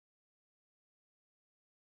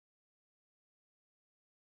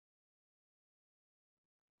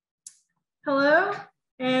Hello,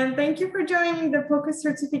 and thank you for joining the POCUS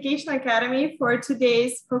Certification Academy for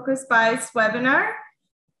today's POCUS Bites webinar.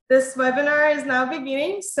 This webinar is now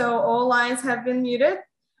beginning, so all lines have been muted.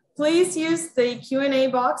 Please use the Q&A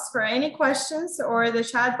box for any questions or the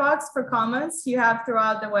chat box for comments you have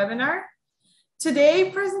throughout the webinar.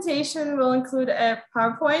 Today's presentation will include a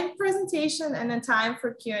PowerPoint presentation and a time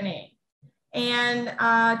for Q&A. And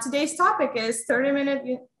today's topic is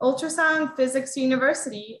 30-minute ultrasound physics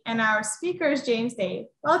university, and our speaker is James Day.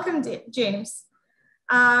 Welcome, James.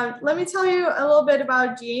 Let me tell you a little bit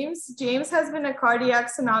about James. James has been a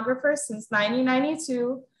cardiac sonographer since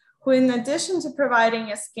 1992, who in addition to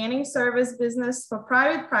providing a scanning service business for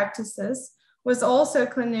private practices, was also a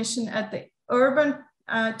clinician at the Urban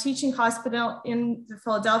Teaching Hospital in the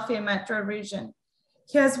Philadelphia metro region.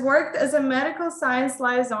 He has worked as a medical science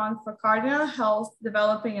liaison for Cardinal Health,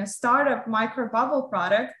 developing a startup microbubble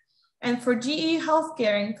product, and for GE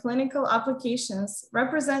Healthcare in clinical applications,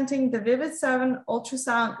 representing the Vivid 7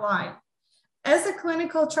 ultrasound line. As a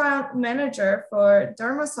clinical trial manager for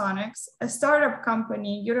Dermasonics, a startup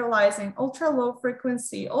company utilizing ultra-low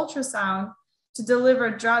frequency ultrasound to deliver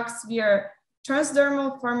drugs via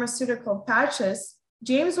transdermal pharmaceutical patches,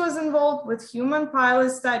 James was involved with human pilot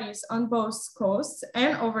studies on both coasts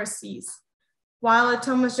and overseas. While at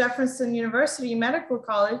Thomas Jefferson University Medical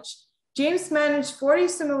College, James managed 40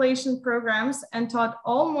 simulation programs and taught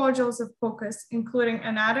all modules of POCUS, including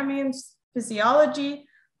anatomy and physiology,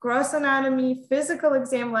 gross anatomy, physical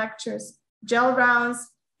exam lectures, gel rounds,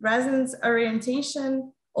 resonance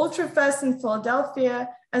orientation, ultrafest in Philadelphia,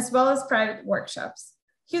 as well as private workshops.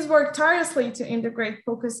 He's worked tirelessly to integrate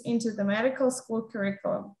POCUS into the medical school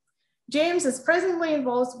curriculum. James is presently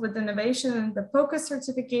involved with innovation in the POCUS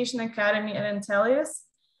Certification Academy at Intellius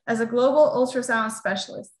as a global ultrasound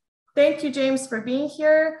specialist. Thank you, James, for being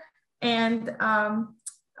here, and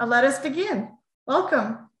let us begin.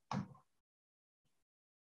 Welcome.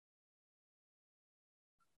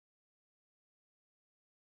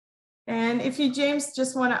 And if you, James,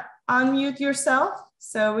 just want to unmute yourself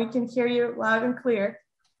so we can hear you loud and clear.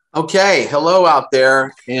 Okay, hello out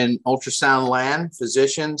there in ultrasound land,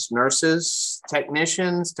 physicians, nurses,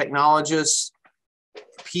 technicians, technologists,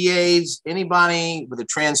 PAs, anybody with a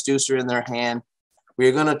transducer in their hand.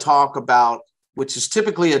 We're going to talk about, which is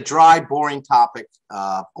typically a dry, boring topic,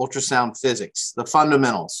 ultrasound physics, the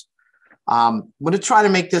fundamentals. I'm going to try to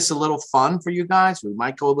make this a little fun for you guys. We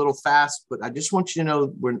might go a little fast, but I just want you to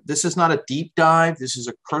know this is not a deep dive. This is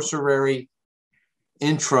a cursory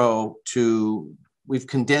intro to. We've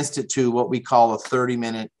condensed it to what we call a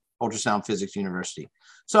 30-minute ultrasound physics university.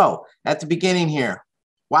 So at the beginning here,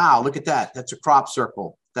 wow, look at that. That's a crop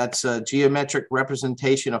circle. That's a geometric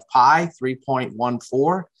representation of pi,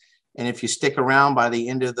 3.14. And if you stick around by the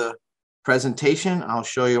end of the presentation, I'll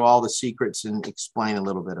show you all the secrets and explain a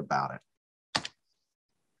little bit about it.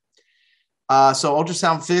 So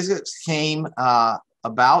ultrasound physics came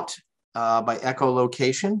about by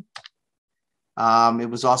echolocation. It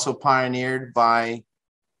was also pioneered by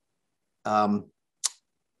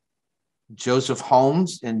Joseph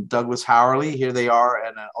Holmes and Douglas Howerly. Here they are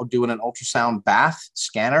doing an ultrasound bath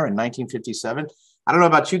scanner in 1957. I don't know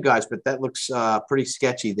about you guys, but that looks pretty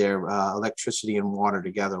sketchy there, electricity and water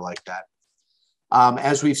together like that.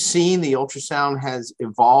 As we've seen, the ultrasound has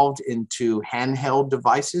evolved into handheld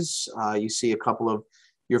devices. You see a couple of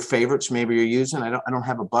your favorites maybe you're using. I don't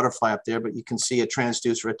have a butterfly up there, but you can see a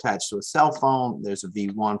transducer attached to a cell phone. There's a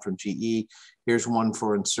V1 from GE. Here's one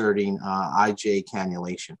for inserting IJ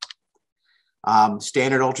cannulation.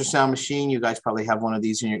 Standard ultrasound machine, you guys probably have one of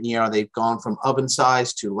these in your ER. They've gone from oven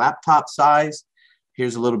size to laptop size.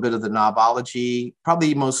 Here's a little bit of the knobology.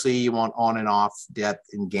 Probably mostly you want on and off, depth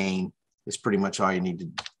and gain is pretty much all you need to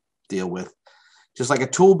deal with. Just like a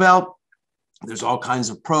tool belt, there's all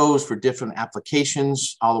kinds of probes for different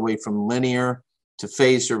applications, all the way from linear to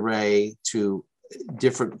phased array to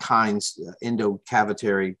different kinds,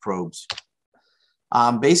 endocavitary probes.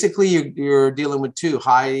 Basically, you're dealing with two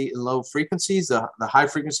high and low frequencies. The high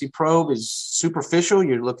frequency probe is superficial.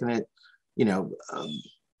 You're looking at,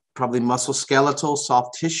 probably musculoskeletal,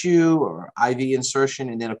 soft tissue, or IV insertion.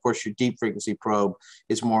 And then, of course, your deep frequency probe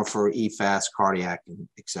is more for EFAS, cardiac,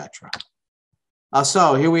 etc.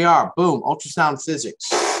 So here we are, boom, ultrasound physics.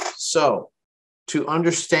 So to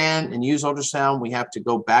understand and use ultrasound, we have to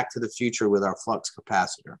go back to the future with our flux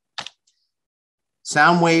capacitor.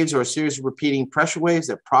 Sound waves are a series of repeating pressure waves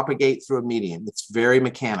that propagate through a medium. It's very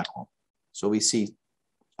mechanical. So we see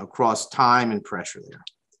across time and pressure there.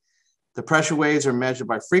 The pressure waves are measured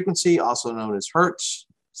by frequency, also known as hertz,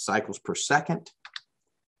 cycles per second.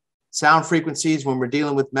 Sound frequencies, when we're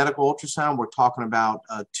dealing with medical ultrasound, we're talking about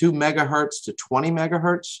 2 megahertz to 20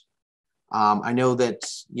 megahertz. I know that,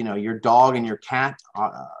 you know, your dog and your cat,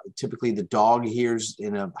 typically the dog hears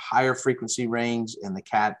in a higher frequency range and the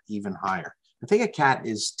cat even higher. I think a cat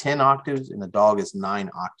is 10 octaves and a dog is 9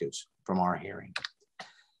 octaves from our hearing.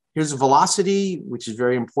 Here's a velocity, which is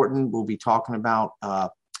very important. We'll be talking about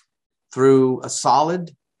through a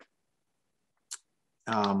solid,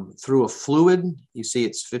 through a fluid, you see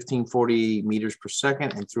it's 1540 meters per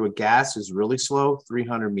second, and through a gas is really slow,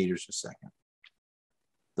 300 meters a second.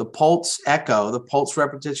 The pulse echo, the pulse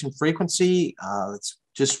repetition frequency, it's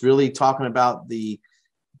just really talking about the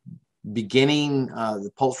beginning.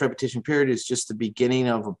 The pulse repetition period is just the beginning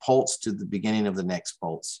of a pulse to the beginning of the next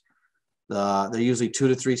pulse. They're usually 2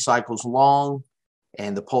 to 3 cycles long,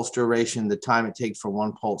 and the pulse duration, the time it takes for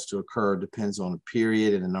one pulse to occur, depends on the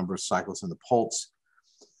period and the number of cycles in the pulse.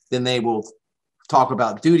 Then they will talk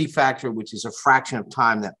about duty factor, which is a fraction of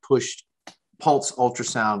time that pushed pulse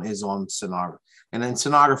ultrasound is on sonography. And then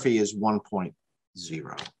sonography is 1.0.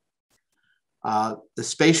 The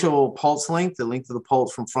spatial pulse length, the length of the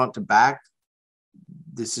pulse from front to back,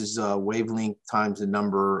 this is wavelength times the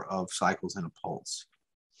number of cycles in a pulse.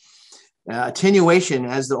 Attenuation,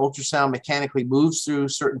 as the ultrasound mechanically moves through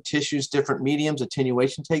certain tissues, different mediums,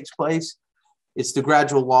 attenuation takes place. It's the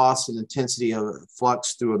gradual loss and intensity of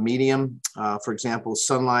flux through a medium. For example,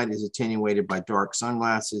 sunlight is attenuated by dark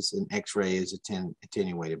sunglasses and X-ray is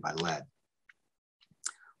attenuated by lead.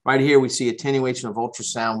 Right here, we see attenuation of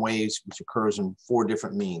ultrasound waves, which occurs in 4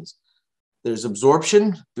 different means. There's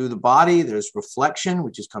absorption through the body. There's reflection,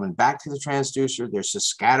 which is coming back to the transducer. There's a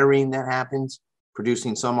scattering that happens,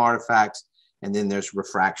 producing some artifacts. And then there's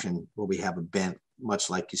refraction, where we have a bent, much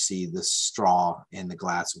like you see the straw in the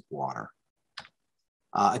glass of water.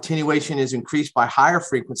 Attenuation is increased by higher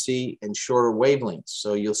frequency and shorter wavelengths.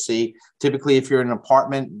 So you'll see, typically if you're in an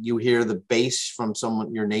apartment, you hear the bass from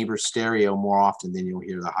your neighbor's stereo more often than you'll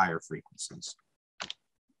hear the higher frequencies.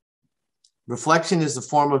 Reflection is the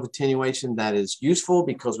form of attenuation that is useful,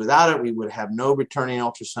 because without it, we would have no returning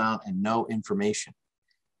ultrasound and no information.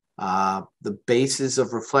 The basis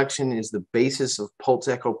of reflection is the basis of pulse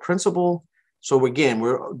echo principle. So again,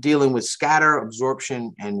 we're dealing with scatter,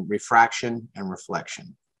 absorption, and refraction and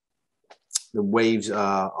reflection. The waves,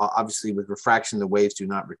 obviously with refraction, the waves do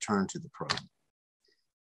not return to the probe.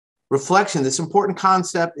 Reflection, this important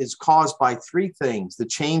concept, is caused by 3 things: the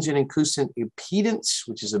change in acoustic impedance,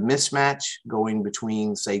 which is a mismatch going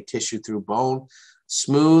between, say, tissue through bone,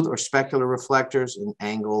 smooth or specular reflectors, and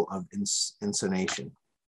angle of insonation.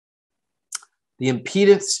 The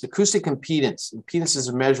impedance, acoustic impedance. Impedance is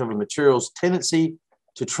a measure of a material's tendency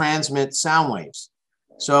to transmit sound waves.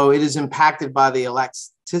 So it is impacted by the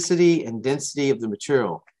elasticity and density of the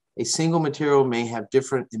material. A single material may have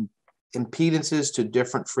different impedances to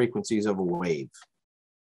different frequencies of a wave.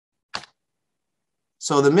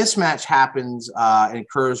 So the mismatch happens and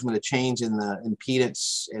occurs when a change in the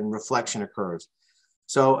impedance and reflection occurs.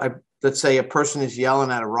 So let's say a person is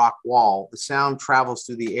yelling at a rock wall. The sound travels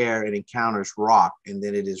through the air and encounters rock, and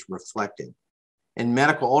then it is reflected. In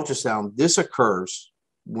medical ultrasound, this occurs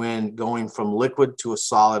when going from liquid to a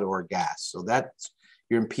solid or a gas. So that's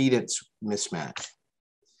your impedance mismatch.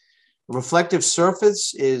 A reflective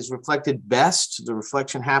surface is reflected best. The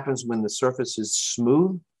reflection happens when the surface is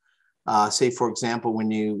smooth. Say, for example,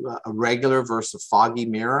 when a regular versus a foggy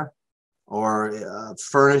mirror, or a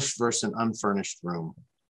furnished versus an unfurnished room.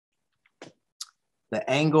 The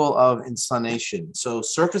angle of insonation. So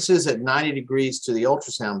surfaces at 90 degrees to the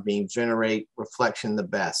ultrasound beam generate reflection the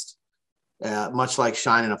best, much like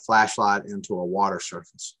shining a flashlight into a water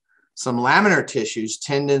surface. Some laminar tissues,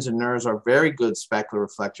 tendons and nerves, are very good specular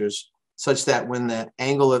reflectors, such that when the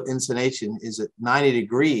angle of insonation is at 90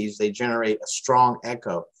 degrees, they generate a strong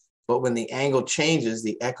echo. But when the angle changes,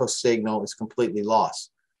 the echo signal is completely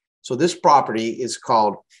lost. So this property is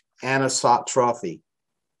called anisotropy.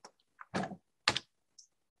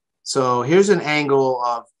 So here's an angle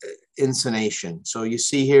of insonation. So you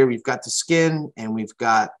see here, we've got the skin and we've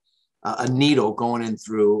got a needle going in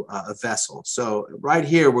through a vessel. So right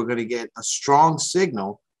here, we're going to get a strong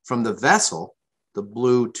signal from the vessel, the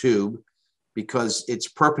blue tube, because it's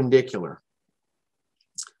perpendicular.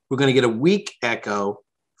 We're going to get a weak echo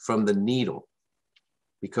from the needle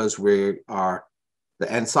because the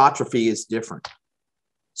anisotropy is different.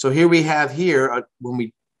 So here we have when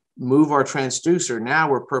we move our transducer, now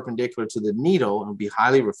we're perpendicular to the needle and be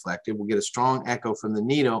highly reflective. We'll get a strong echo from the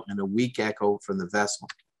needle and a weak echo from the vessel.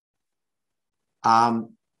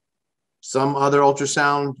 Some other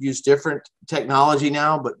ultrasound use different technology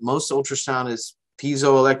now, but most ultrasound is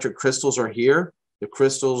piezoelectric crystals are here. The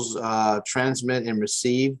crystals transmit and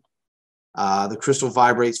receive. The crystal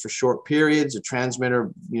vibrates for short periods. The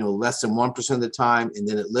transmitter, less than 1% of the time, and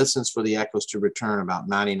then it listens for the echoes to return about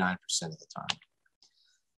 99% of the time.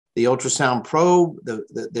 The ultrasound probe,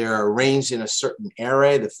 they're arranged in a certain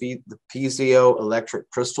array, the piezoelectric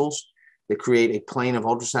crystals that create a plane of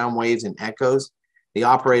ultrasound waves and echoes. The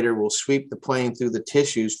operator will sweep the plane through the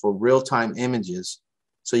tissues for real-time images.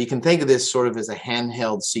 So you can think of this sort of as a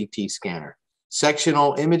handheld CT scanner.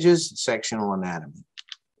 Sectional images, sectional anatomy.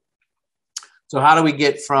 So how do we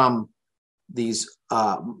get from these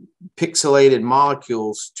pixelated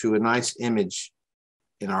molecules to a nice image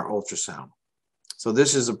in our ultrasound? So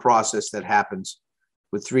this is a process that happens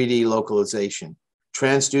with 3D localization.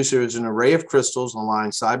 Transducer is an array of crystals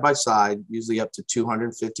aligned side by side, usually up to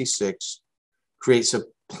 256, creates a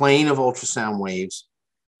plane of ultrasound waves,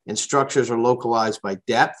 and structures are localized by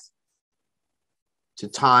depth to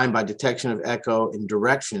time by detection of echo and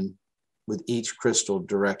direction, with each crystal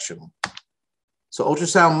directional. So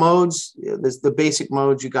ultrasound modes, there's the basic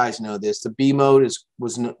modes, you guys know this. The B mode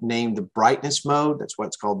was named the brightness mode. That's why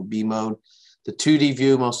it's called the B mode. The 2D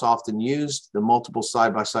view most often used. The multiple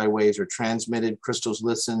side-by-side waves are transmitted, crystals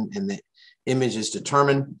listen, and the image is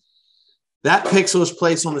determined. That pixel is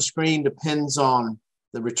placed on the screen depends on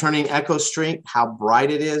the returning echo strength, how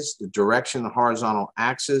bright it is, the direction, the horizontal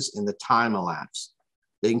axis, and the time elapsed.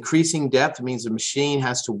 The increasing depth means the machine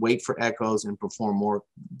has to wait for echoes and perform more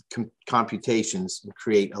computations and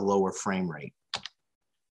create a lower frame rate.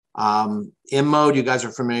 M mode, you guys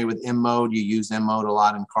are familiar with M mode. You use M mode a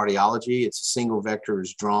lot in cardiology. It's a single vector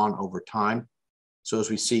is drawn over time. So as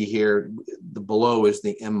we see here, the below is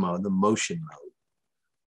the M mode, the motion mode.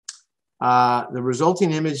 The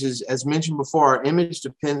resulting image is, as mentioned before, our image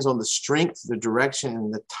depends on the strength, the direction,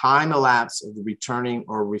 and the time elapsed of the returning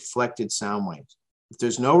or reflected sound waves. If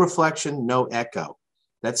there's no reflection, no echo.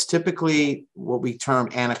 That's typically what we term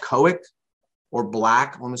anechoic or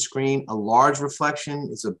black on the screen. A large reflection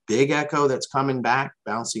is a big echo that's coming back,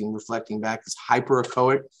 bouncing and reflecting back. It's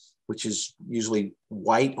hyperechoic, which is usually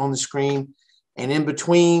white on the screen. And in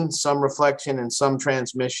between, some reflection and some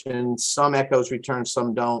transmission, some echoes return,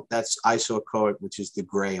 some don't. That's isoechoic, which is the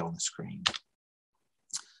gray on the screen.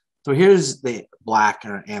 So here's the black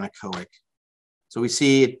or anechoic. So we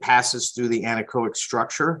see it passes through the anechoic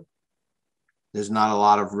structure. There's not a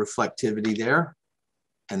lot of reflectivity there.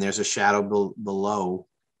 And there's a shadow below,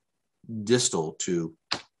 distal to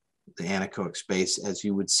the anechoic space, as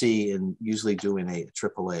you would see in usually doing a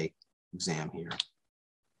AAA exam here.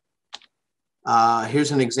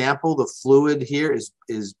 Here's an example. The fluid here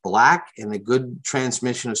is black and a good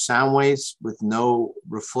transmission of sound waves with no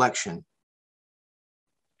reflection.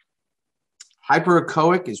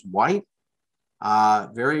 Hyperechoic is white,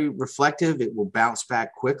 very reflective. It will bounce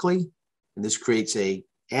back quickly. And this creates a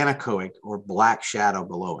anechoic or black shadow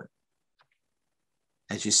below it.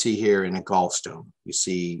 As you see here in a gallstone, you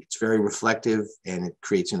see it's very reflective and it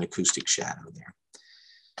creates an acoustic shadow there.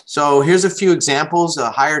 So here's a few examples.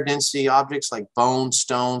 Higher density objects like bones,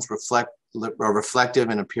 stones are reflective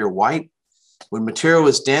and appear white. When material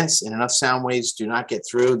is dense and enough sound waves do not get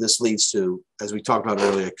through, this leads to, as we talked about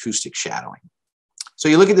earlier, acoustic shadowing. So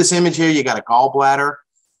you look at this image here, you got a gallbladder.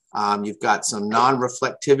 You've got some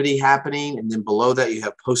non-reflectivity happening, and then below that you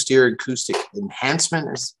have posterior acoustic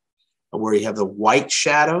enhancement, where you have the white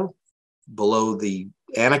shadow. Below the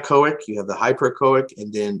anechoic, you have the hyperechoic,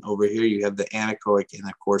 and then over here you have the anechoic, and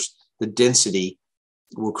of course the density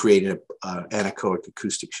will create an anechoic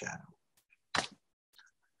acoustic shadow.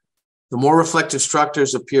 The more reflective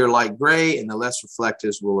structures appear light gray, and the less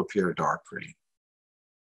reflectives will appear dark gray.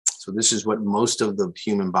 So this is what most of the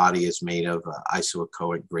human body is made of,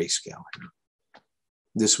 isoechoic grayscale.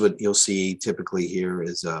 This what you'll see typically here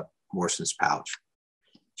is a Morson's pouch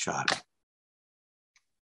shot.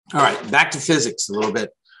 All right, back to physics a little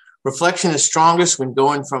bit. Reflection is strongest when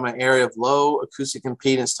going from an area of low acoustic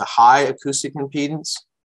impedance to high acoustic impedance.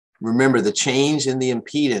 Remember, the change in the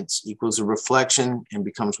impedance equals a reflection and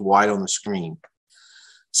becomes white on the screen.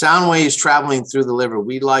 Sound waves traveling through the liver.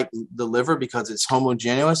 We like the liver because it's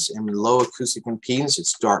homogeneous, and with low acoustic impedance,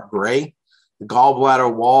 it's dark gray. The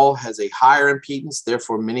gallbladder wall has a higher impedance,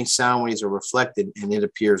 therefore many sound waves are reflected and it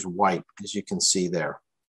appears white, as you can see there.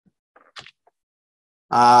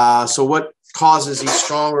 So what causes these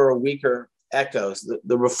stronger or weaker echoes?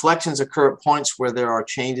 The reflections occur at points where there are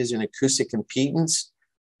changes in acoustic impedance,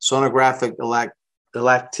 sonographic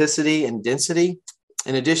elasticity, and density.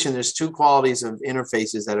 In addition, there's two qualities of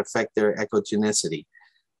interfaces that affect their echogenicity.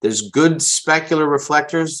 There's good specular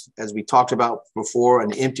reflectors, as we talked about before,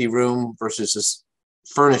 an empty room versus a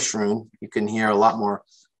furnished room. You can hear a lot more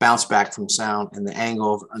bounce back from sound, and the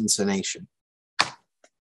angle of uncination.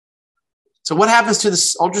 So what happens to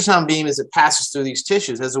this ultrasound beam as it passes through these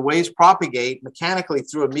tissues? As the waves propagate mechanically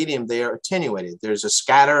through a medium, they are attenuated. There's a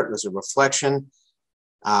scatter, there's a reflection,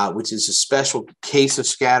 which is a special case of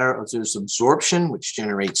scatter. There's absorption, which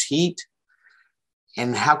generates heat.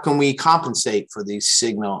 And how can we compensate for these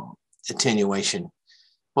signal attenuation?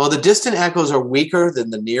 Well, the distant echoes are weaker than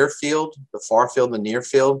the near field, the far field, the near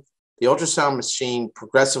field. The ultrasound machine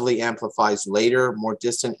progressively amplifies later, more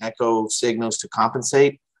distant echo signals to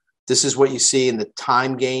compensate. This is what you see in the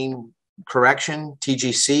time gain correction,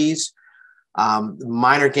 TGCs.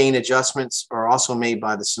 Minor gain adjustments are also made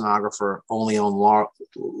by the sonographer only on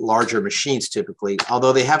larger machines typically,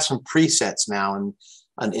 although they have some presets now in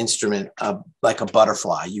an instrument like a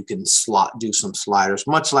butterfly. You can do some sliders,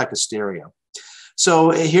 much like a stereo.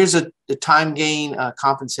 So here's the time gain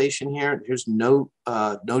compensation here. Here's no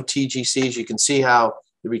TGCs. You can see how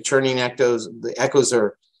the returning echoes, the echoes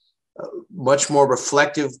are much more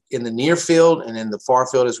reflective in the near field, and in the far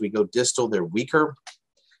field as we go distal, they're weaker.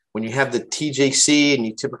 When you have the TJC and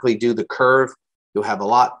you typically do the curve, you'll have a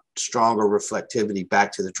lot stronger reflectivity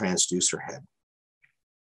back to the transducer head.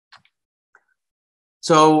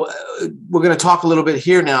 So we're going to talk a little bit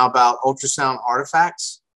here now about ultrasound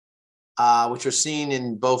artifacts, which are seen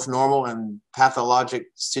in both normal and pathologic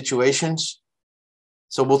situations.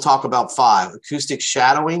 So we'll talk about 5: acoustic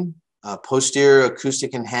shadowing, posterior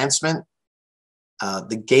acoustic enhancement,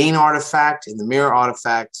 the gain artifact, and the mirror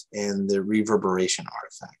artifact, and the reverberation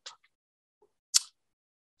artifact.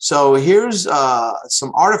 So here's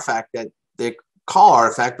some artifact that they call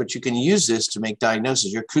artifact, but you can use this to make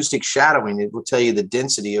diagnosis. Your acoustic shadowing, it will tell you the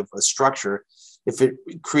density of a structure. If it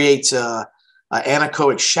creates an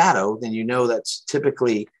anechoic shadow, then you know that's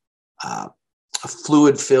typically a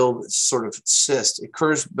fluid-filled sort of cyst. It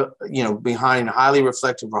occurs, behind highly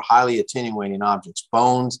reflective or highly attenuating objects,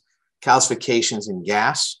 bones, calcifications, and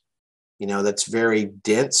gas. That's very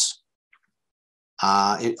dense.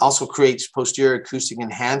 It also creates posterior acoustic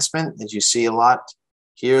enhancement, as you see a lot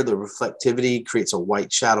here. The reflectivity creates a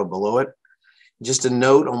white shadow below it. Just a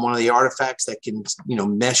note on one of the artifacts that can,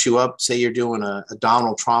 mess you up. Say you're doing an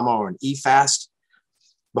abdominal trauma or an EFAST.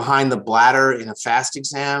 Behind the bladder in a FAST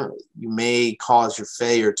exam, you may cause your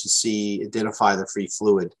failure to identify the free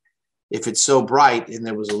fluid. If it's so bright and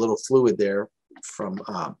there was a little fluid there from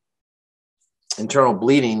internal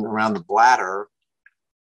bleeding around the bladder,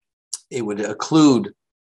 it would occlude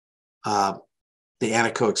the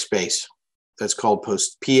anechoic space. That's called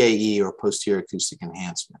PAE, or posterior acoustic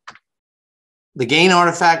enhancement. The gain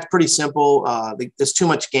artifact, pretty simple. There's too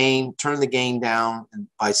much gain. Turn the gain down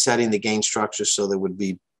by setting the gain structure so there would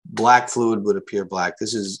be black fluid would appear black.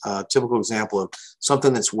 This is a typical example of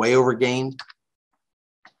something that's way overgained.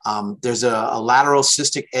 There's a lateral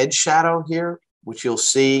cystic edge shadow here, which you'll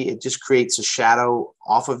see. It just creates a shadow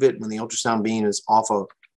off of it when the ultrasound beam is off an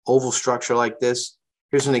oval structure like this.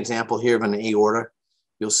 Here's an example here of an aorta.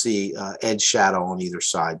 You'll see edge shadow on either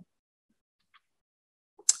side.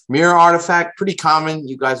 Mirror artifact, pretty common.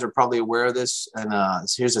 You guys are probably aware of this. And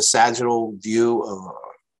here's a sagittal view of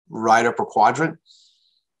right upper quadrant.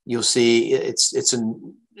 You'll see it's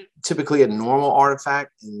typically a normal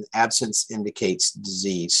artifact, and absence indicates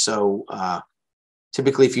disease. So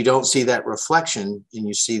typically, if you don't see that reflection and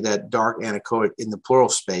you see that dark anechoic in the pleural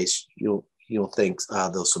space, you'll think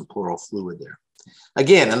there's some pleural fluid there.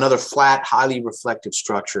 Again, another flat, highly reflective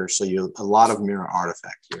structure. So a lot of mirror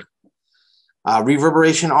artifact here.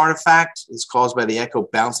 Reverberation artifact is caused by the echo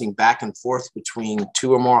bouncing back and forth between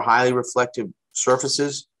 2 or more highly reflective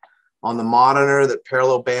surfaces. On the monitor, the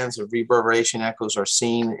parallel bands of reverberation echoes are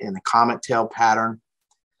seen in a comet tail pattern.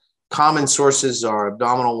 Common sources are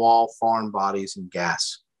abdominal wall, foreign bodies, and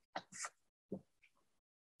gas.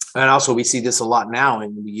 And also we see this a lot now,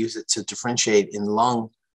 and we use it to differentiate in lung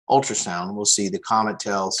ultrasound. We'll see the comet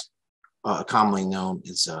tails, commonly known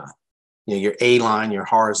as your A line, your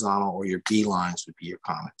horizontal, or your B lines would be your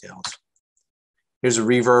comet tails. Here's a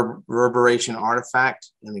reverberation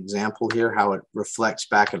artifact, an example here, how it reflects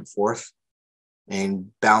back and forth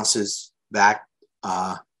and bounces back.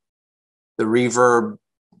 The reverb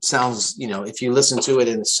sounds, if you listen to it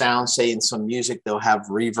in the sound, say in some music, they'll have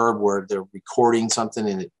reverb where they're recording something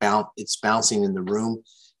and it's bouncing in the room,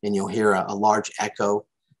 and you'll hear a large echo.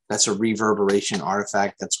 That's a reverberation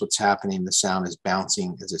artifact. That's what's happening. The sound is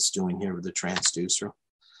bouncing as it's doing here with the transducer.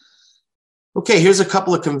 Okay, here's a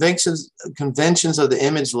couple of conventions of the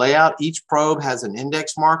image layout. Each probe has an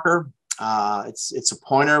index marker. It's a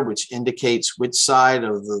pointer which indicates which side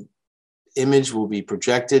of the image will be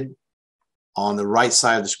projected on the right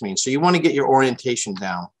side of the screen. So you want to get your orientation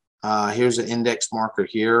down. Here's an index marker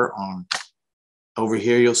here. Over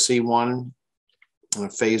here, you'll see one on a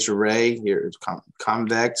phased array. Here's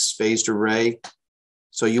convex, phased array.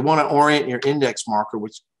 So you want to orient your index marker,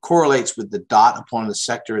 which correlates with the dot upon the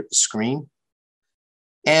sector at the screen.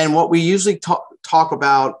 And what we usually talk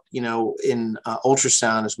about, you know, in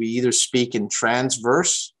ultrasound is we either speak in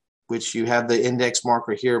transverse, which you have the index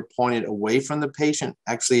marker here pointed away from the patient.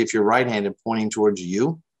 Actually, if you're right-handed, pointing towards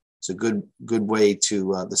you. It's a good way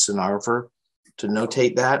to the sonographer to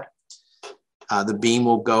notate that. The beam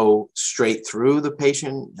will go straight through the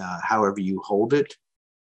patient, however you hold it.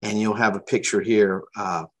 And you'll have a picture here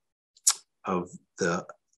of the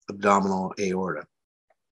abdominal aorta.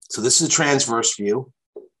 So this is a transverse view.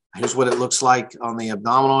 Here's what it looks like on the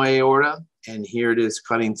abdominal aorta. And here it is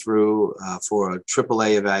cutting through for a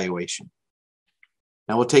AAA evaluation.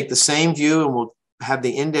 Now we'll take the same view and we'll have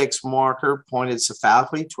the index marker pointed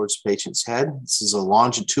cephalically towards the patient's head. This is a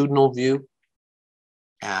longitudinal view.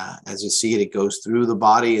 As you see it, it goes through the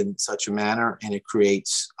body in such a manner, and it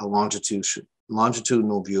creates a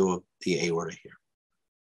longitudinal view of the aorta here.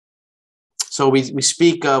 So we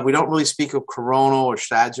don't really speak of coronal or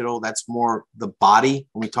sagittal. That's more the body.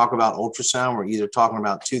 When we talk about ultrasound, we're either talking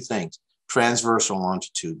about two things, transverse or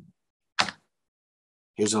longitudinal.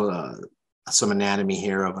 Here's some anatomy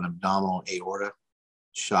here of an abdominal aorta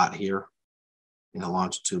shot here in a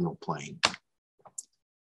longitudinal plane.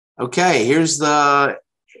 Okay, here's the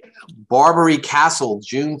Barbary Castle,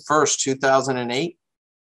 June 1st, 2008.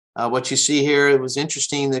 What you see here, it was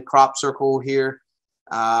interesting, the crop circle here.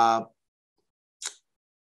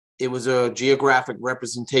 It was a geographic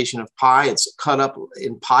representation of pi. It's cut up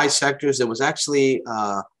in pi sectors. There was actually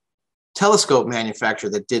a telescope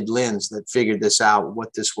manufacturer that did lens that figured this out,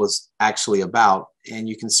 what this was actually about. And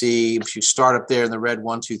you can see if you start up there in the red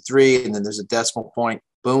 1, 2, 3, and then there's a decimal point,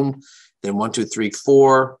 boom, then 1, 2, 3,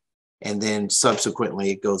 4. And then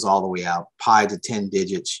subsequently it goes all the way out, pi to 10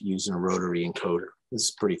 digits using a rotary encoder. This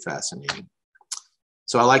is pretty fascinating.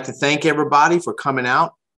 So I'd like to thank everybody for coming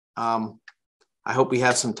out. I hope we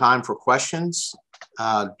have some time for questions.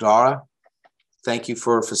 Dara, thank you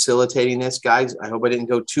for facilitating this, guys. I hope I didn't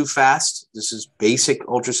go too fast. This is basic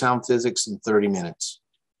ultrasound physics in 30 minutes.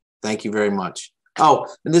 Thank you very much. Oh,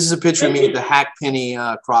 and this is a picture of me at the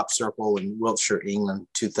Hackpenny crop circle in Wiltshire, England,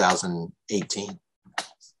 2018.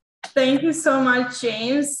 Thank you so much,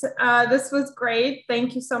 James. This was great.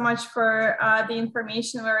 Thank you so much for the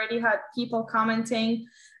information. We already had people commenting.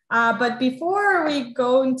 But before we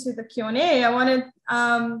go into the Q&A, I want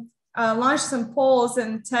to launch some polls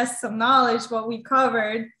and test some knowledge, what we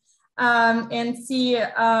covered, and see,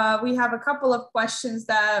 we have a couple of questions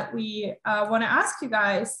that we want to ask you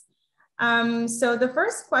guys. So the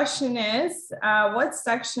first question is, what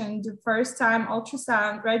section do first-time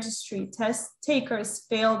ultrasound registry test takers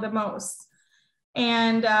fail the most?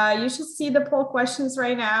 And you should see the poll questions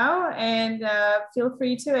right now, and feel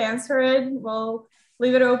free to answer it. We'll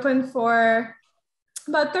leave it open for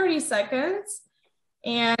about 30 seconds.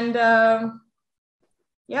 And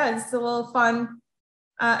yeah, it's a little fun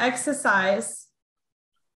exercise.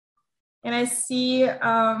 And I see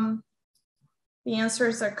the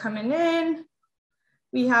answers are coming in.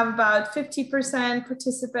 We have about 50%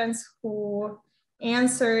 participants who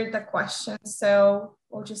answered the question. So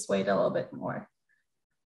we'll just wait a little bit more.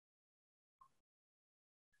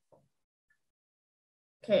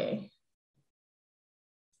 Okay.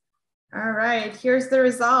 All right, here's the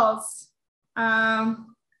results.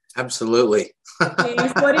 Absolutely.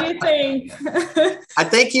 James, what do you think? I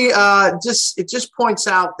think it just points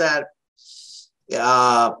out that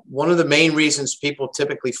one of the main reasons people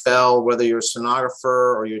typically fail, whether you're a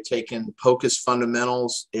sonographer or you're taking POCUS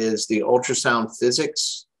fundamentals, is the ultrasound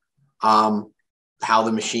physics, how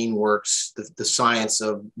the machine works, the science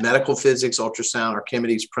of medical physics, ultrasound,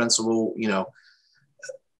 Archimedes principle, you know,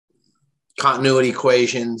 continuity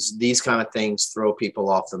equations, these kind of things throw people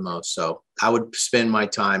off the most. So I would spend my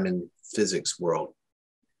time in physics world.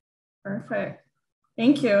 Perfect.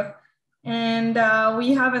 Thank you. And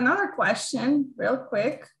we have another question real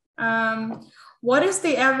quick. What is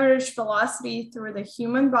the average velocity through the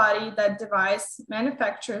human body that device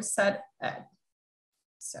manufacturers set at?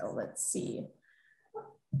 So let's see.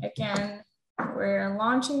 Again, we're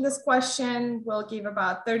launching this question. We'll give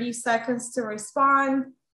about 30 seconds to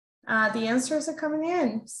respond. The answers are coming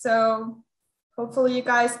in. So hopefully you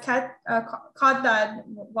guys caught that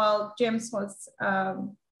while James was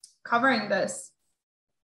covering this.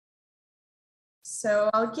 So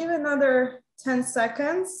I'll give another 10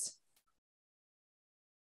 seconds.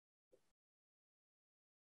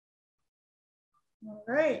 All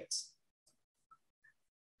right.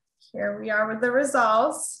 Here we are with the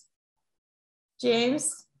results.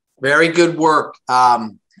 James? Very good work.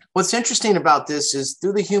 What's interesting about this is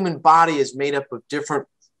through the human body is made up of different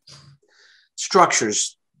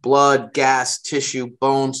structures, blood, gas, tissue,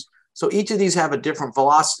 bones. So each of these have a different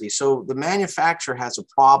velocity. So the manufacturer has a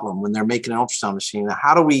problem when they're making an ultrasound machine. Now,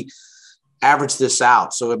 how do we average this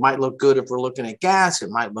out? So it might look good if we're looking at gas. It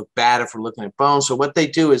might look bad if we're looking at bones. So what they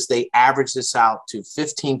do is they average this out to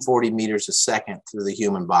 1540 meters a second through the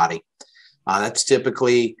human body. That's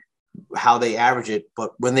typically how they average it.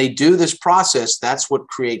 But when they do this process, that's what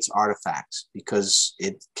creates artifacts because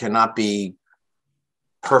it cannot be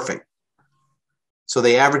perfect. So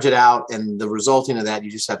they average it out, and the resulting of that, you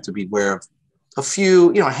just have to be aware of a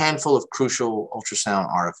few, a handful of crucial ultrasound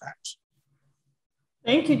artifacts.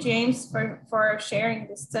 Thank you, James, for sharing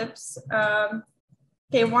these tips.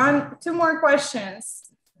 Okay, two more questions.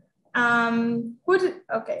 Who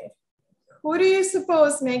do you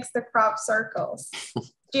suppose makes the crop circles?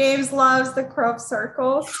 James loves the crop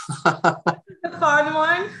circles. The fun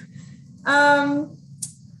one.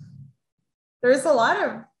 There's a lot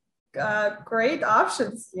of great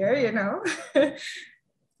options here,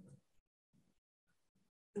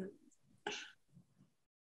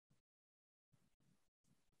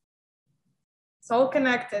 It's all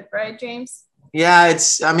connected, right, James? Yeah,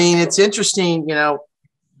 it's interesting,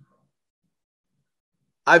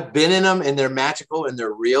 I've been in them and they're magical and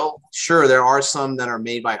they're real. Sure, there are some that are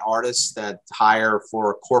made by artists that hire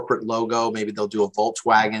for a corporate logo. Maybe they'll do a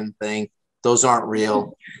Volkswagen thing. Those aren't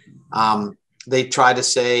real. They try to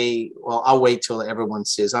say, well, I'll wait till everyone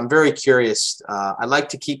sees. I'm very curious. I like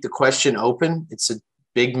to keep the question open. It's a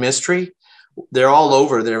big mystery. They're all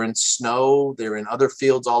over. They're in snow. They're in other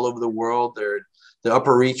fields all over the world. They're the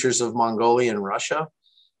upper reaches of Mongolia and Russia.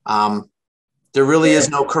 There really is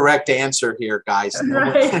no correct answer here, guys.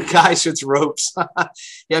 Right. Guys with ropes.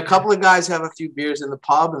 Yeah, a couple of guys have a few beers in the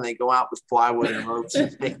pub and they go out with plywood and ropes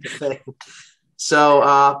and make the thing.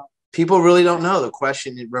 So people really don't know. The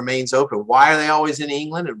question remains open. Why are they always in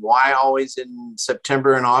England and why always in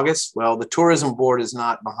September and August? Well, the tourism board is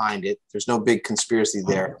not behind it. There's no big conspiracy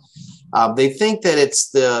there. They think that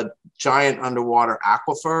it's the giant underwater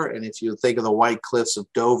aquifer. And if you think of the White Cliffs of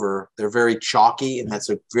Dover, they're very chalky. And that's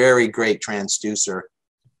a very great transducer,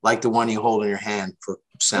 like the one you hold in your hand for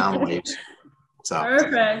sound waves. So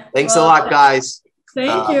perfect. Thanks a lot, guys.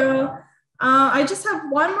 Thank you. I just have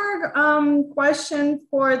one more question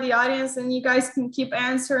for the audience, and you guys can keep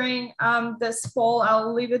answering this poll.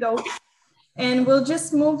 I'll leave it open. And we'll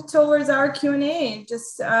just move towards our Q&A.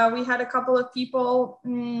 We had a couple of people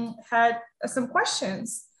had some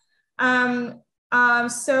questions.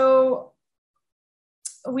 So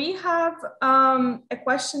we have a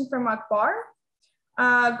question from Akbar.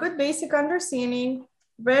 Good basic understanding.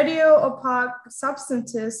 Radio-opaque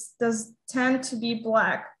substances does tend to be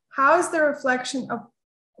black. How is the reflection of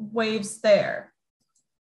waves there?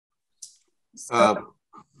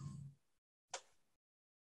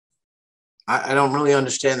 I don't really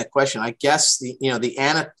understand the question. I guess the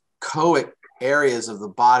anechoic areas of the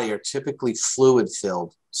body are typically fluid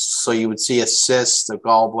filled. So you would see a cyst, a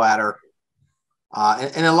gallbladder,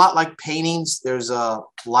 and a lot like paintings, there's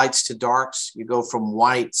lights to darks. You go from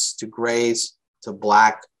whites to grays to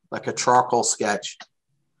black, like a charcoal sketch.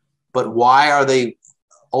 But why are they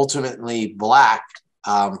ultimately black?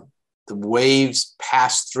 The waves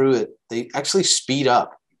pass through it. They actually speed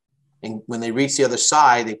up. And when they reach the other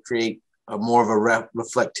side, they create more of a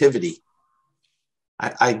reflectivity.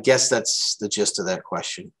 I guess that's the gist of that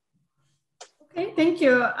question. Okay, thank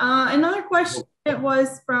you. Another question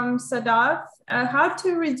was from Sadaf. How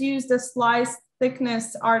to reduce the slice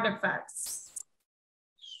thickness artifacts?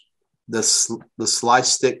 The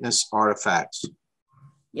slice thickness artifacts.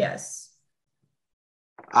 Yes.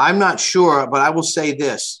 I'm not sure, but I will say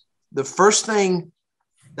this. The first thing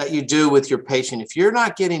that you do with your patient, if you're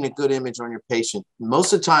not getting a good image on your patient,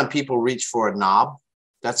 most of the time people reach for a knob.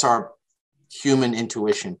 That's our human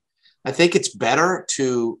intuition. I think it's better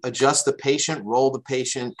to adjust the patient, roll the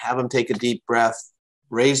patient, have them take a deep breath,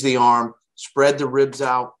 raise the arm, spread the ribs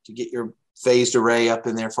out to get your phased array up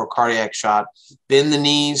in there for a cardiac shot, bend the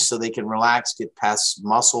knees so they can relax, get past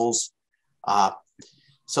muscles.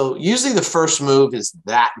 So usually the first move is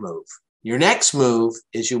that move. Your next move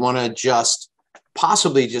is you want to adjust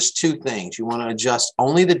possibly just two things. You want to adjust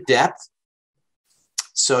only the depth.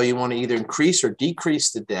 So you want to either increase or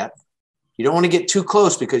decrease the depth. You don't want to get too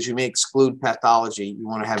close because you may exclude pathology. You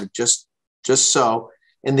want to have it just so.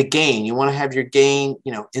 And the gain, you want to have your gain,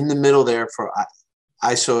 in the middle there for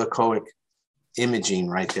isoechoic imaging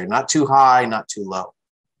right there. Not too high, not too low.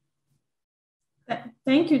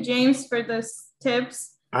 Thank you, James, for those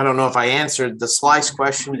tips. I don't know if I answered the slice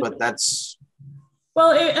question, but that's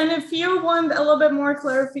Well, and if you want a little bit more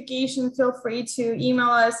clarification, feel free to email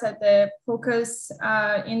us at the POCUS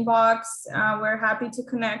inbox. We're happy to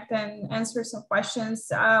connect and answer some questions.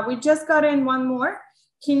 We just got in one more.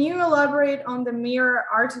 Can you elaborate on the mirror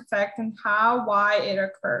artifact and how, why it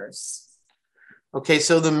occurs? Okay,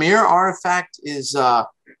 so the mirror artifact is,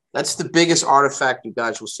 that's the biggest artifact you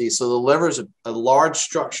guys will see. So the liver is a large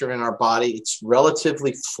structure in our body. It's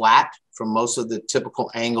relatively flat from most of the typical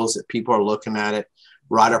angles that people are looking at it,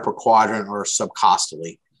 right upper quadrant or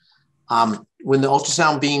subcostally. When the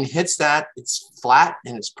ultrasound beam hits that, it's flat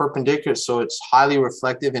and it's perpendicular, so it's highly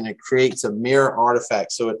reflective and it creates a mirror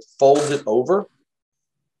artifact. So it folds it over.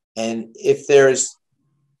 And if there's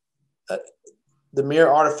the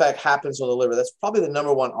mirror artifact happens on the liver, that's probably the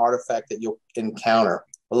number one artifact that you'll encounter.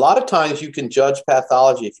 A lot of times you can judge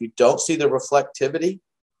pathology if you don't see the reflectivity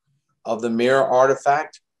of the mirror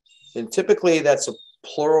artifact, then typically that's a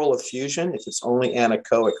pleural effusion if it's only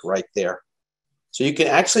anechoic right there. So you can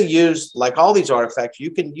actually use, like all these artifacts,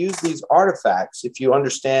 you can use these artifacts if you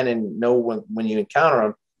understand and know when you encounter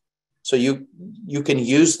them. So you can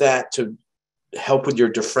use that to help with your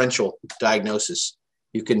differential diagnosis.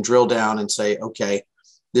 You can drill down and say, okay,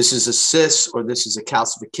 this is a cyst, or this is a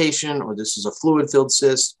calcification, or this is a fluid-filled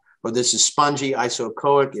cyst, or this is spongy,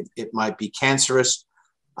 isoechoic. It might be cancerous.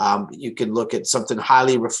 You can look at something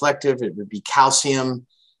highly reflective. It would be calcium,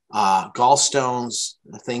 gallstones,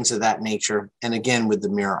 things of that nature. And again, with the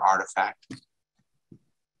mirror artifact.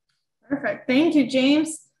 Perfect. Thank you,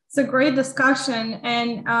 James. It's a great discussion.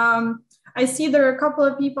 And I see there are a couple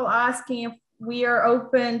of people asking if we are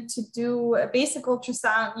open to do a basic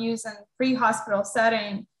ultrasound use in pre-hospital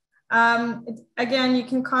setting. Again, you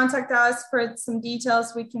can contact us for some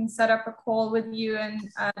details. We can set up a call with you and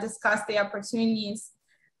discuss the opportunities.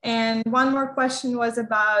 And one more question was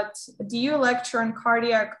about, do you lecture on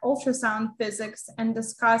cardiac ultrasound physics and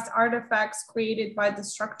discuss artifacts created by the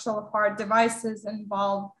structural heart devices and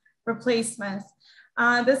valve replacements?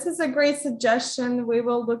 This is a great suggestion. We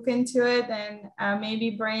will look into it and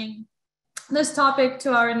maybe bring this topic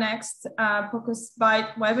to our next POCUS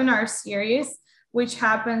Byte webinar series, which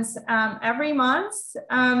happens every month.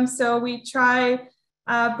 So we try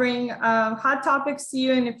bring hot topics to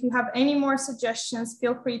you. And if you have any more suggestions,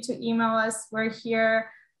 feel free to email us. We're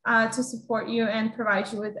here to support you and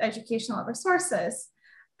provide you with educational resources.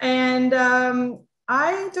 And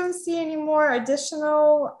I don't see any more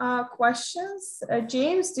additional questions.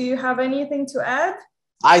 James, do you have anything to add?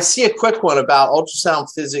 I see a quick one about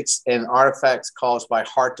ultrasound physics and artifacts caused by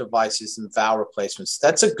heart devices and valve replacements.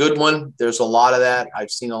 That's a good one. There's a lot of that.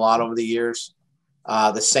 I've seen a lot over the years.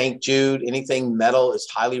 The St. Jude, anything metal is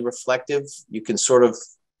highly reflective. You can sort of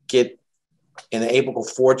get in the apical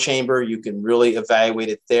 4 chamber. You can really evaluate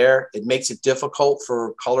it there. It makes it difficult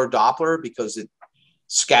for color Doppler because it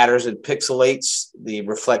scatters and pixelates the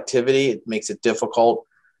reflectivity. It makes it difficult.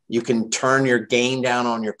 You can turn your gain down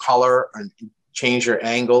on your color and change your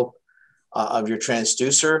angle of your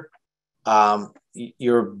transducer.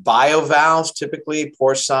 Your biovalves, typically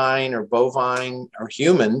porcine or bovine or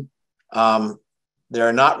human,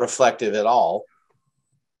 they're not reflective at all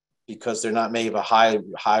because they're not made of a high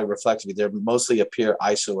reflectivity. They mostly appear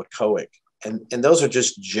isoechoic. And those are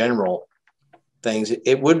just general things.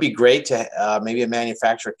 It would be great to maybe a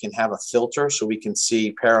manufacturer can have a filter so we can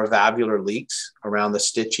see paravalvular leaks around the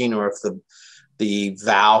stitching, or if the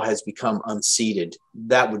valve has become unseated.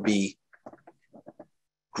 That would be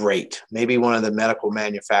great. Maybe one of the medical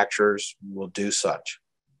manufacturers will do such.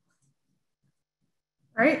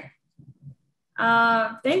 Great.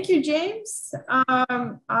 Thank you, James.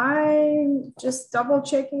 I'm just double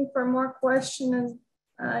checking for more questions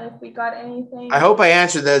if we got anything. I hope I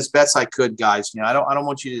answered that as best I could, guys. You know, I don't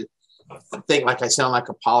want you to think like I sound like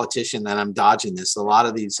a politician that I'm dodging this. A lot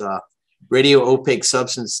of these radio opaque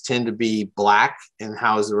substances tend to be black, and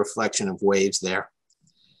how is the reflection of waves there?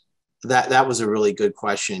 That was a really good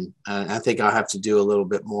question. I think I'll have to do a little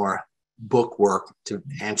bit more book work to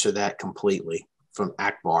answer that completely from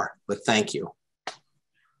Akbar, but thank you.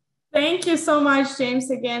 Thank you so much,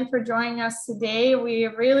 James, again for joining us today. We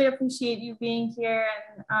really appreciate you being here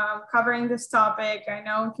and covering this topic. I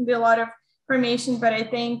know it can be a lot of information, but I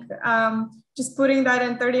think just putting that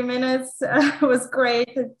in 30 minutes was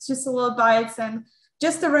great. It's just a little bites. And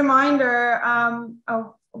just a reminder,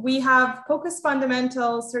 we have POCUS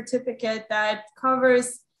Fundamental Certificate that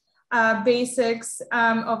covers basics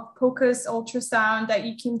of POCUS ultrasound that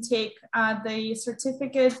you can take. The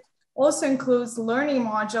certificate also includes learning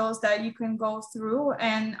modules that you can go through,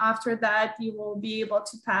 and after that you will be able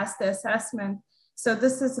to pass the assessment. So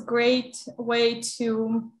this is a great way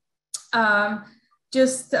to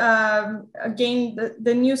just gain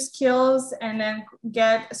the new skills and then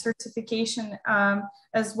get a certification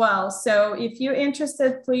as well. So if you're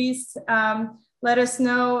interested, please let us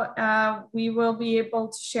know. We will be able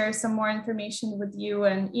to share some more information with you,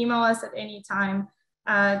 and email us at any time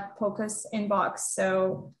at POCUS inbox.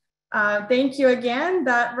 So thank you again.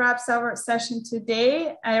 That wraps our session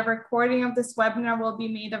today. A recording of this webinar will be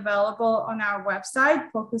made available on our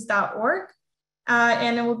website, POCUS.org.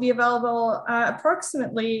 And it will be available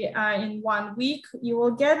approximately in 1 week. You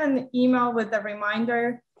will get an email with a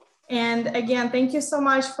reminder. And again, thank you so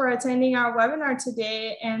much for attending our webinar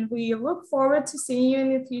today. And we look forward to seeing you in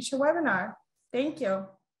the future webinar. Thank you.